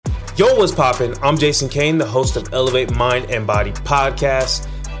Yo, what's poppin'? I'm Jason Kane, the host of Elevate Mind and Body Podcast.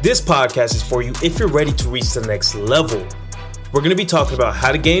 This podcast is for you if you're ready to reach the next level. We're going to be talking about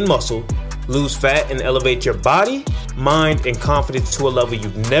how to gain muscle, lose fat, and elevate your body, mind, and confidence to a level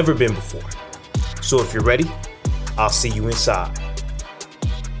you've never been before. So if you're ready, I'll see you inside.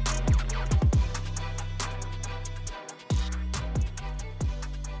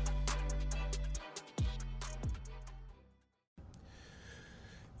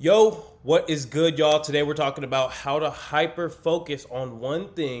 Yo, what is good, y'all? Today we're talking about how to hyper focus on one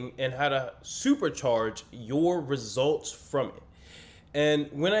thing and how to supercharge your results from it. And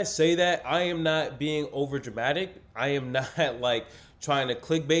when I say that, I am not being over dramatic. I am not trying to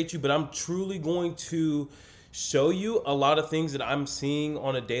clickbait you, but I'm truly going to show you a lot of things that I'm seeing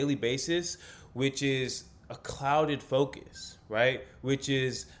on a daily basis, which is a clouded focus, right? Which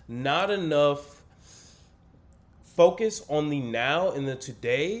is not enough focus on the now and the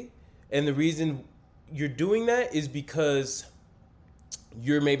today. And the reason you're doing that is because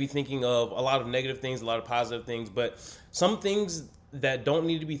you're maybe thinking of a lot of negative things, a lot of positive things, but some things that don't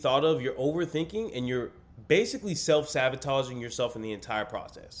need to be thought of, you're overthinking and you're basically self-sabotaging yourself in the entire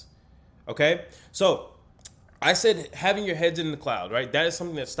process. Okay? So I said having your heads in the cloud, right? That is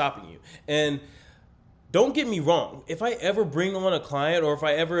something that's stopping you. And don't get me wrong. If I ever bring on a client or if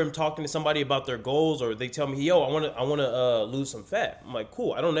I ever am talking to somebody about their goals or they tell me, yo, I want to lose some fat. I'm like,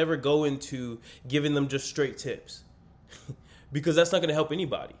 cool. I don't ever go into giving them just straight tips because that's not going to help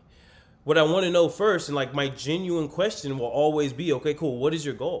anybody. What I want to know first, and my genuine question will always be, okay, cool. What is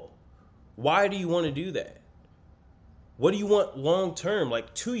your goal? Why do you want to do that? What do you want long term?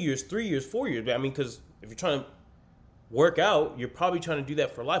 2 years, 3 years, 4 years? I mean, because if you're trying to work out, you're probably trying to do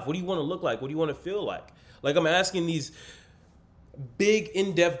that for life. What do you want to look like? What do you want to feel like? I'm asking these big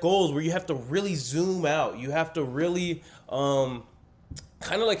in-depth goals where you have to really zoom out. You have to really kind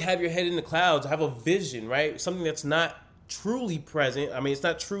of have your head in the clouds, have a vision, right? Something that's not truly present. I mean, it's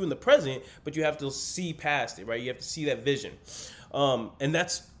not true in the present, but you have to see past it, right? You have to see that vision. And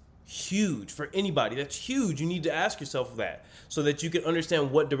that's huge for anybody. That's huge. You need to ask yourself that so that you can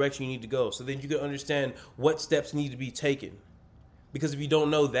understand what direction you need to go, so that you can understand what steps need to be taken. Because if you don't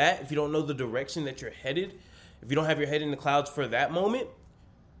know that, if you don't know the direction that you're headed, if you don't have your head in the clouds for that moment,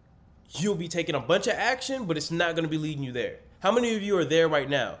 you'll be taking a bunch of action, but it's not going to be leading you there. How many of you are there right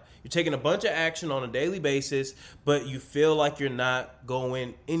now? You're taking a bunch of action on a daily basis, but you feel like you're not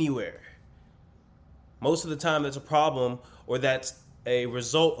going anywhere. Most of the time, that's a problem, or that's a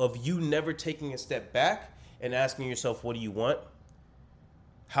result of you never taking a step back and asking yourself, what do you want?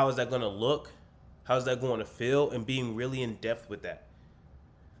 How is that going to look? How's that going to feel? And being really in depth with that.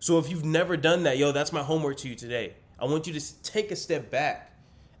 So if you've never done that, that's my homework to you today. I want you to take a step back.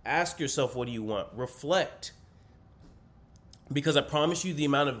 Ask yourself, what do you want? Reflect. Because I promise you the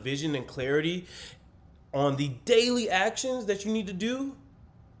amount of vision and clarity on the daily actions that you need to do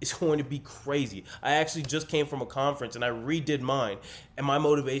is going to be crazy. I actually just came from a conference and I redid mine. And my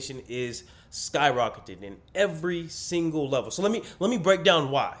motivation is skyrocketed in every single level. So let me break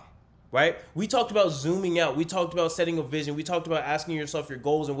down why. Right? We talked about zooming out. We talked about setting a vision. We talked about asking yourself your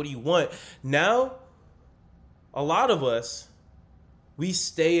goals and what do you want. Now, a lot of us, we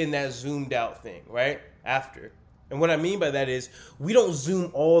stay in that zoomed out thing, right? After. And what I mean by that is we don't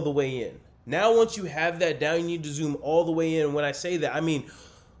zoom all the way in. Now, once you have that down, you need to zoom all the way in. And when I say that, I mean,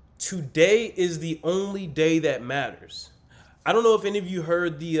 today is the only day that matters. I don't know if any of you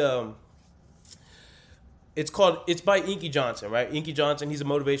heard the, it's by Inky Johnson, right? Inky Johnson, he's a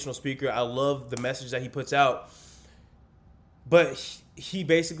motivational speaker. I love the message that he puts out. But he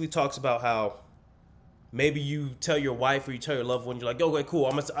basically talks about how maybe you tell your wife or you tell your loved one, you're like, okay, cool,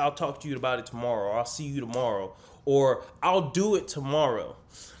 I'll talk to you about it tomorrow, or I'll see you tomorrow, or I'll do it tomorrow.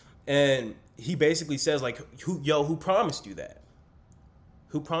 And he basically says, who promised you that?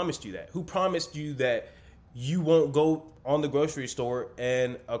 Who promised you that? Who promised you that you won't go on the grocery store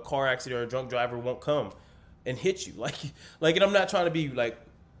and a car accident or a drunk driver won't come and hit you? And I'm not trying to be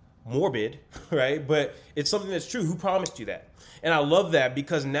morbid, right? But it's something that's true. Who promised you that? And I love that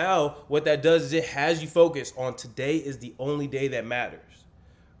because now what that does is it has you focus on today is the only day that matters,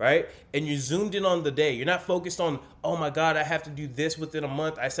 right? And you're zoomed in on the day. You're not focused on, oh my God, I have to do this within a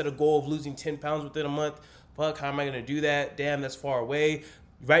month. I set a goal of losing 10 pounds within a month. Fuck, how am I going to do that? Damn, that's far away,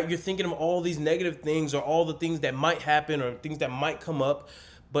 right? You're thinking of all these negative things or all the things that might happen or things that might come up.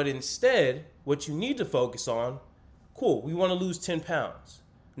 But instead, what you need to focus on, cool, we want to lose 10 pounds.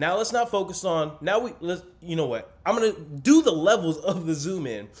 Now let's not focus on, you know what? I'm going to do the levels of the zoom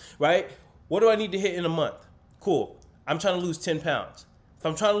in, right? What do I need to hit in a month? Cool. I'm trying to lose 10 pounds. If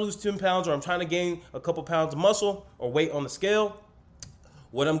I'm trying to lose 10 pounds or I'm trying to gain a couple pounds of muscle or weight on the scale,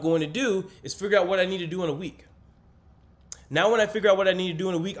 What I'm going to do is figure out what I need to do in a week. Now, when I figure out what I need to do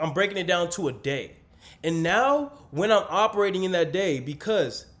in a week, I'm breaking it down to a day. And now, when I'm operating in that day,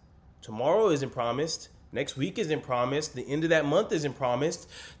 because tomorrow isn't promised, next week isn't promised, the end of that month isn't promised,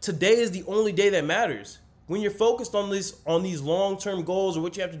 today is the only day that matters. When you're focused on these long-term goals or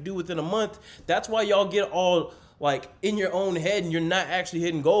what you have to do within a month, that's why y'all get all like in your own head and you're not actually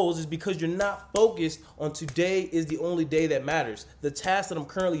hitting goals, is because you're not focused on today is the only day that matters. The task that I'm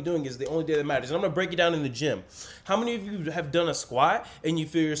currently doing is the only day that matters. And I'm going to break it down in the gym. How many of you have done a squat and you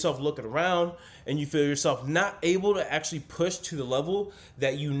feel yourself looking around and you feel yourself not able to actually push to the level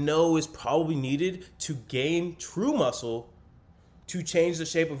that you know is probably needed to gain true muscle to change the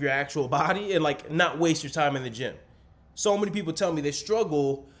shape of your actual body and like not waste your time in the gym? So many people tell me they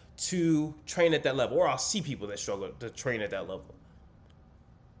struggle to train at that level, or I'll see people that struggle to train at that level.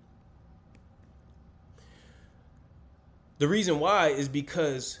 The reason why is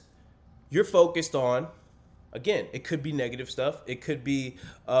because you're focused on, again, it could be negative stuff. It could be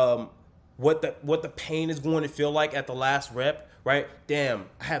what the pain is going to feel like at the last rep, right? Damn,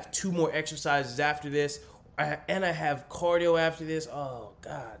 I have 2 more exercises after this, and I have cardio after this. Oh,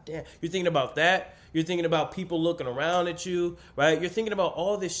 God damn. You're thinking about that. You're thinking about people looking around at you, right? You're thinking about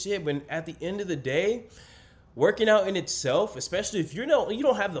all this shit when at the end of the day, working out in itself, especially if you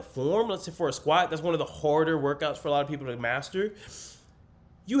don't have the form, let's say for a squat, that's one of the harder workouts for a lot of people to master.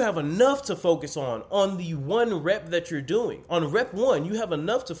 You have enough to focus on the 1 rep that you're doing. On rep 1, you have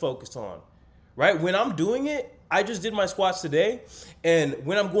enough to focus on, right? When I'm doing it, I just did my squats today, and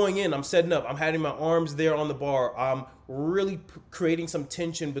when I'm going in, I'm setting up. I'm having my arms there on the bar. I'm really creating some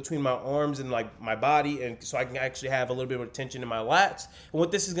tension between my arms and like my body, and so I can actually have a little bit of tension in my lats. And what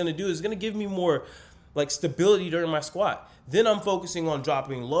this is going to do is going to give me more like stability during my squat. Then I'm focusing on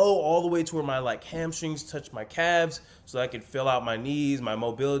dropping low all the way to where my like hamstrings touch my calves, so I can fill out my knees, my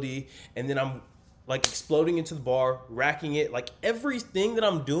mobility, and then I'm like exploding into the bar, racking it. Like everything that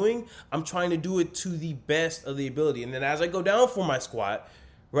I'm doing, I'm trying to do it to the best of the ability. And then as I go down for my squat,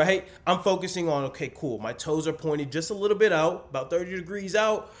 right, I'm focusing on, okay, cool. My toes are pointed just a little bit out, about 30 degrees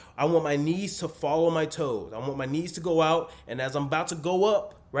out. I want my knees to follow my toes. I want my knees to go out. And as I'm about to go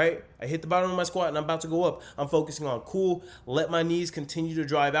up, right, I hit the bottom of my squat and I'm about to go up. I'm focusing on, cool, let my knees continue to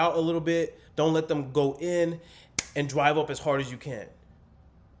drive out a little bit. Don't let them go in, and drive up as hard as you can.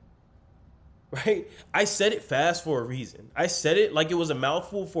 Right? I said it fast for a reason. I said it like it was a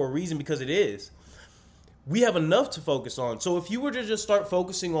mouthful for a reason, because it is. We have enough to focus on. So if you were to just start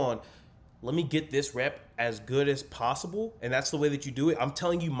focusing on, let me get this rep as good as possible, and that's the way that you do it. I'm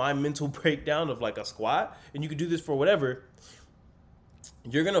telling you my mental breakdown of like a squat, and you can do this for whatever.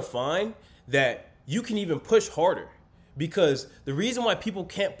 You're going to find that you can even push harder, because the reason why people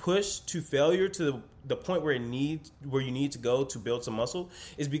can't push to failure to the point where you need to go to build some muscle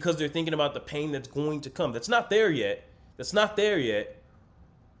is because they're thinking about the pain that's going to come. That's not there yet.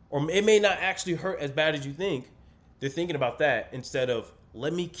 Or it may not actually hurt as bad as you think. They're thinking about that instead of,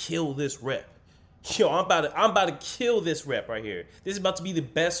 let me kill this rep. Yo, I'm about to kill this rep right here. This is about to be the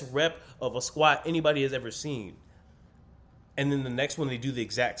best rep of a squat anybody has ever seen. And then the next one, they do the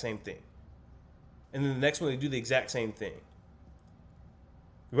exact same thing. And then the next one, they do the exact same thing.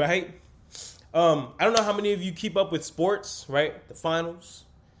 Right? I don't know how many of you keep up with sports, right? The finals.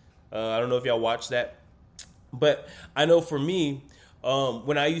 I don't know if y'all watch that. But I know for me,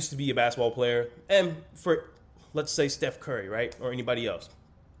 when I used to be a basketball player, and for, let's say, Steph Curry, right? Or anybody else.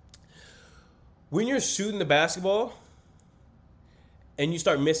 When you're shooting the basketball and you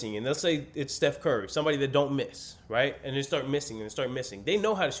start missing, and let's say it's Steph Curry, somebody that don't miss, right? And they start missing. They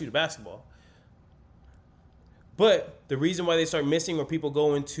know how to shoot a basketball. But the reason why they start missing, or people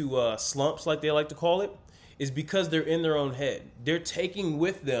go into slumps, like they like to call it, is because they're in their own head. They're taking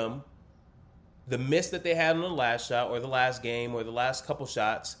with them the miss that they had on the last shot, or the last game, or the last couple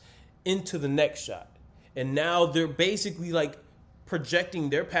shots into the next shot. And now they're basically like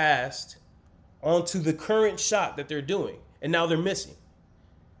projecting their past onto the current shot that they're doing. And now they're missing.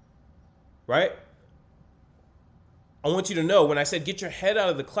 Right? I want you to know, when I said get your head out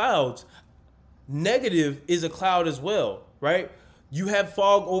of the clouds, negative is a cloud as well, right? You have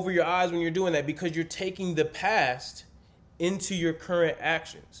fog over your eyes when you're doing that, because you're taking the past into your current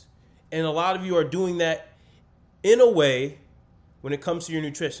actions. And a lot of you are doing that in a way when it comes to your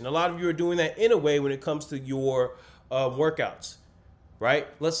nutrition. A lot of you are doing that in a way when it comes to your workouts, right?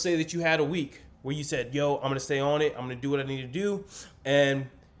 Let's say that you had a week where you said, yo, I'm going to stay on it. I'm going to do what I need to do. And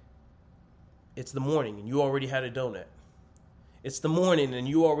it's the morning and you already had a donut. It's the morning and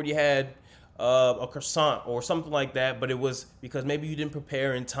you already had a croissant or something like that, but it was because maybe you didn't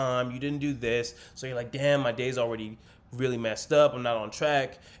prepare in time, you didn't do this, so you're like, damn, my day's already really messed up. I'm not on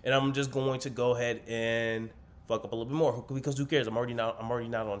track, and I'm just going to go ahead and fuck up a little bit more because who cares? I'm already not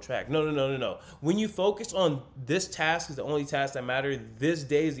on track. No. When you focus on this task is the only task that matters. This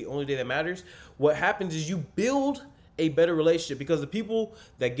day is the only day that matters. What happens is you build a better relationship because the people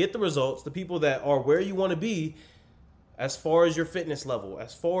that get the results, the people that are where you want to be, as far as your fitness level,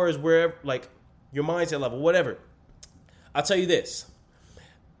 as far as wherever, like your mindset level, whatever. I'll tell you this.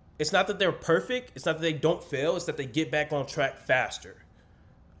 It's not that they're perfect. It's not that they don't fail. It's that they get back on track faster.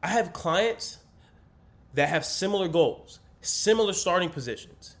 I have clients that have similar goals, similar starting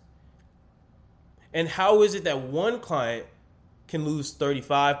positions. And how is it that one client can lose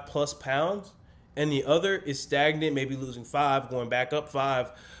 35 plus pounds and the other is stagnant, maybe losing 5, going back up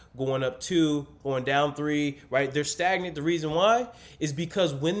 5, going up 2, going down 3, right? They're stagnant. The reason why is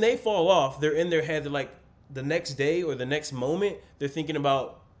because when they fall off, they're in their head. They're like the next day or the next moment, they're thinking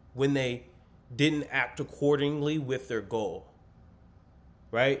about when they didn't act accordingly with their goal,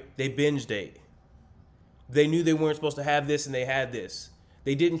 right? They binge ate. They knew they weren't supposed to have this and they had this.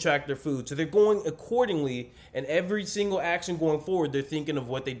 They didn't track their food. So they're going accordingly, and every single action going forward, they're thinking of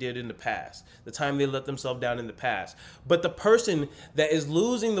what they did in the past, the time they let themselves down in the past. But the person that is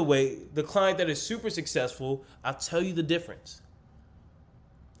losing the weight, the client that is super successful, I'll tell you the difference.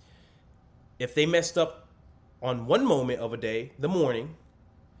 If they messed up on one moment of a day, the morning,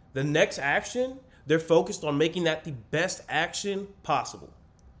 the next action, they're focused on making that the best action possible.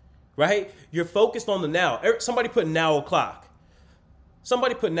 Right? You're focused on the now. Somebody put now o'clock.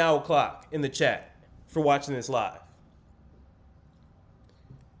 Somebody put now o'clock in the chat for watching this live.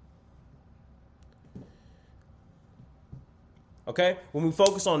 Okay? When we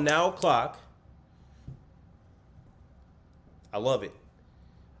focus on now o'clock, I love it.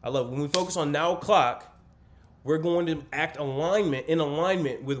 When we focus on now o'clock, we're going to act in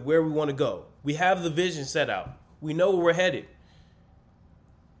alignment with where we want to go. We have the vision set out. We know where we're headed.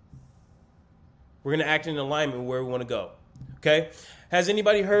 We're going to act in alignment with where we want to go. Okay? Has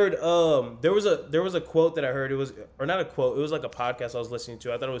anybody heard, there was a quote that I heard. It was, or not a quote, it was like a podcast I was listening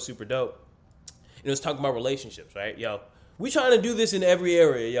to. I thought it was super dope. And it was talking about relationships, right? Yo, we trying to do this in every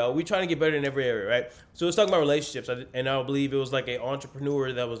area, yo. We trying to get better in every area, right? So it was talking about relationships. And I believe it was like an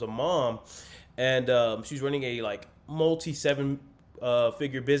entrepreneur that was a mom. And she's running a like multi-7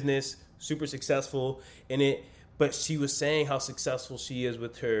 figure business, super successful in it. But she was saying how successful she is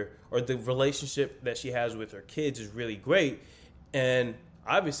with her, or the relationship that she has with her kids is really great. And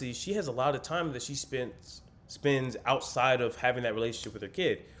obviously she has a lot of time that she spends outside of having that relationship with her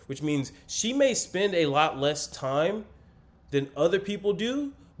kid, which means she may spend a lot less time than other people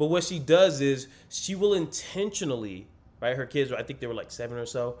do. But what she does is she will intentionally, right? Her kids, I think they were like 7 or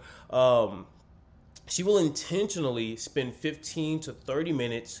so. She will intentionally spend 15 to 30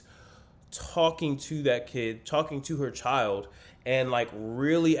 minutes talking to that kid, talking to her child, and like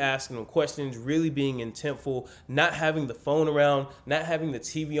really asking them questions, really being intentful, not having the phone around, not having the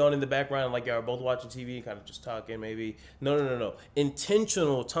TV on in the background, like y'all are both watching TV, kind of just talking maybe. No.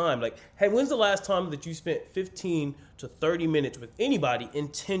 Intentional time. Like, hey, when's the last time that you spent 15 to 30 minutes with anybody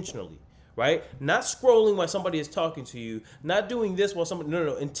intentionally, right? Not scrolling while somebody is talking to you, not doing this while somebody,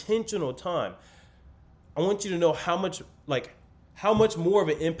 no, intentional time. I want you to know how much more of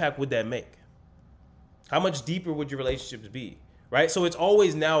an impact would that make? How much deeper would your relationships be, right? So it's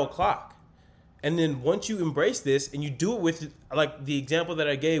always now o'clock. And then once you embrace this and you do it with, like the example that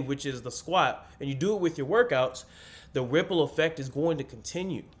I gave, which is the squat, and you do it with your workouts, the ripple effect is going to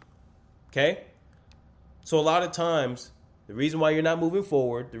continue, okay? So a lot of times, the reason why you're not moving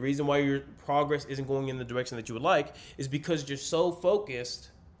forward, the reason why your progress isn't going in the direction that you would like, is because you're so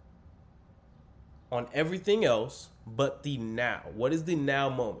focused on everything else but the now. What is the now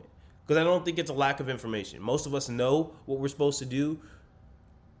moment? Because I don't think it's a lack of information. Most of us know what we're supposed to do.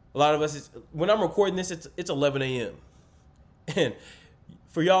 A lot of us, when I'm recording this, it's 11 a.m. And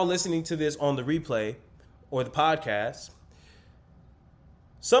for y'all listening to this on the replay or the podcast,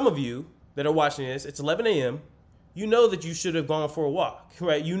 some of you that are watching this, it's 11 a.m., you know that you should have gone for a walk,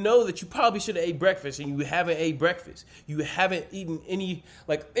 right? You know that you probably should have ate breakfast and you haven't ate breakfast. You haven't eaten any,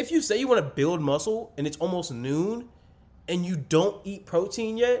 like if you say you want to build muscle and it's almost noon and you don't eat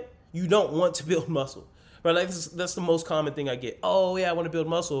protein yet, you don't want to build muscle, right? Like that's the most common thing I get. Oh yeah, I want to build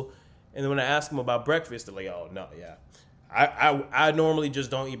muscle. And then when I ask them about breakfast, they're like, oh no, yeah. I normally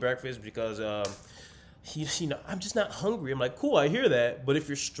just don't eat breakfast because, I'm just not hungry. I'm like, cool, I hear that. But if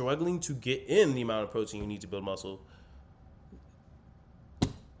you're struggling to get in the amount of protein you need to build muscle,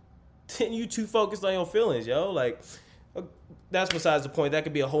 then you too focused on your feelings, yo. Like, that's besides the point. That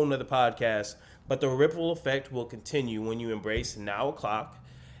could be a whole nother podcast. But the ripple effect will continue when you embrace now o'clock.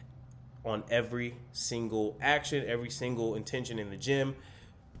 on every single action, every single intention in the gym.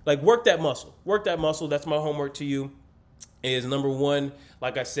 Like, work that muscle. Work that muscle. That's my homework to you. Is number one,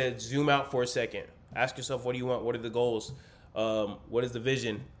 like I said, zoom out for a second. Ask yourself, what do you want? What are the goals? What is the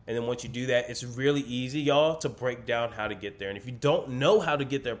vision? And then once you do that, it's really easy, y'all, to break down how to get there. And if you don't know how to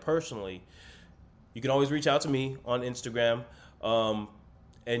get there personally, you can always reach out to me on Instagram,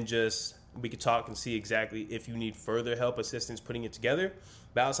 and just we could talk and see exactly if you need further help, assistance putting it together.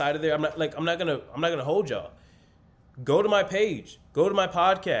 But outside of there, I'm not gonna hold y'all. Go to my page, go to my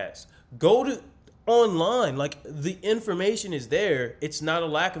podcast, go to online. Like, the information is there. It's not a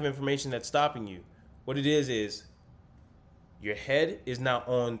lack of information that's stopping you. What it is your head is now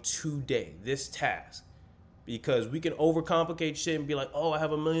on today, this task. Because we can overcomplicate shit and be like, oh, I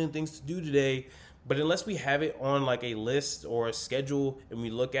have a million things to do today. But unless we have it on like a list or a schedule and we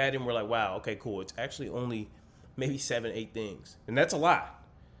look at it and we're like, wow, okay, cool. It's actually only maybe 7-8 things. And that's a lot.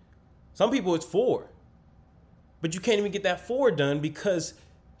 Some people it's 4. But you can't even get that 4 done because,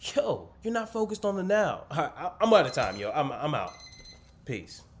 yo, you're not focused on the now. I'm out of time, yo. I'm out.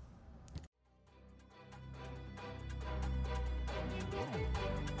 Peace.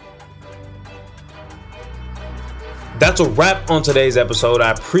 That's a wrap on today's episode.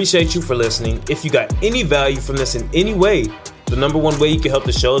 I appreciate you for listening. If you got any value from this in any way, the number one way you can help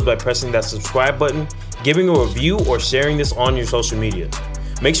the show is by pressing that subscribe button, giving a review, or sharing this on your social media.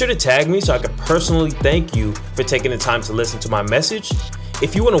 Make sure to tag me so I can personally thank you for taking the time to listen to my message.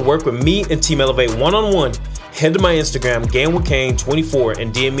 If you want to work with me and Team Elevate one-on-one, head to my Instagram, GainWithKane24,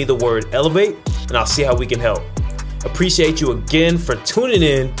 and DM me the word Elevate, and I'll see how we can help. Appreciate you again for tuning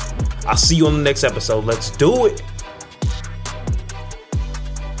in. I'll see you on the next episode. Let's do it.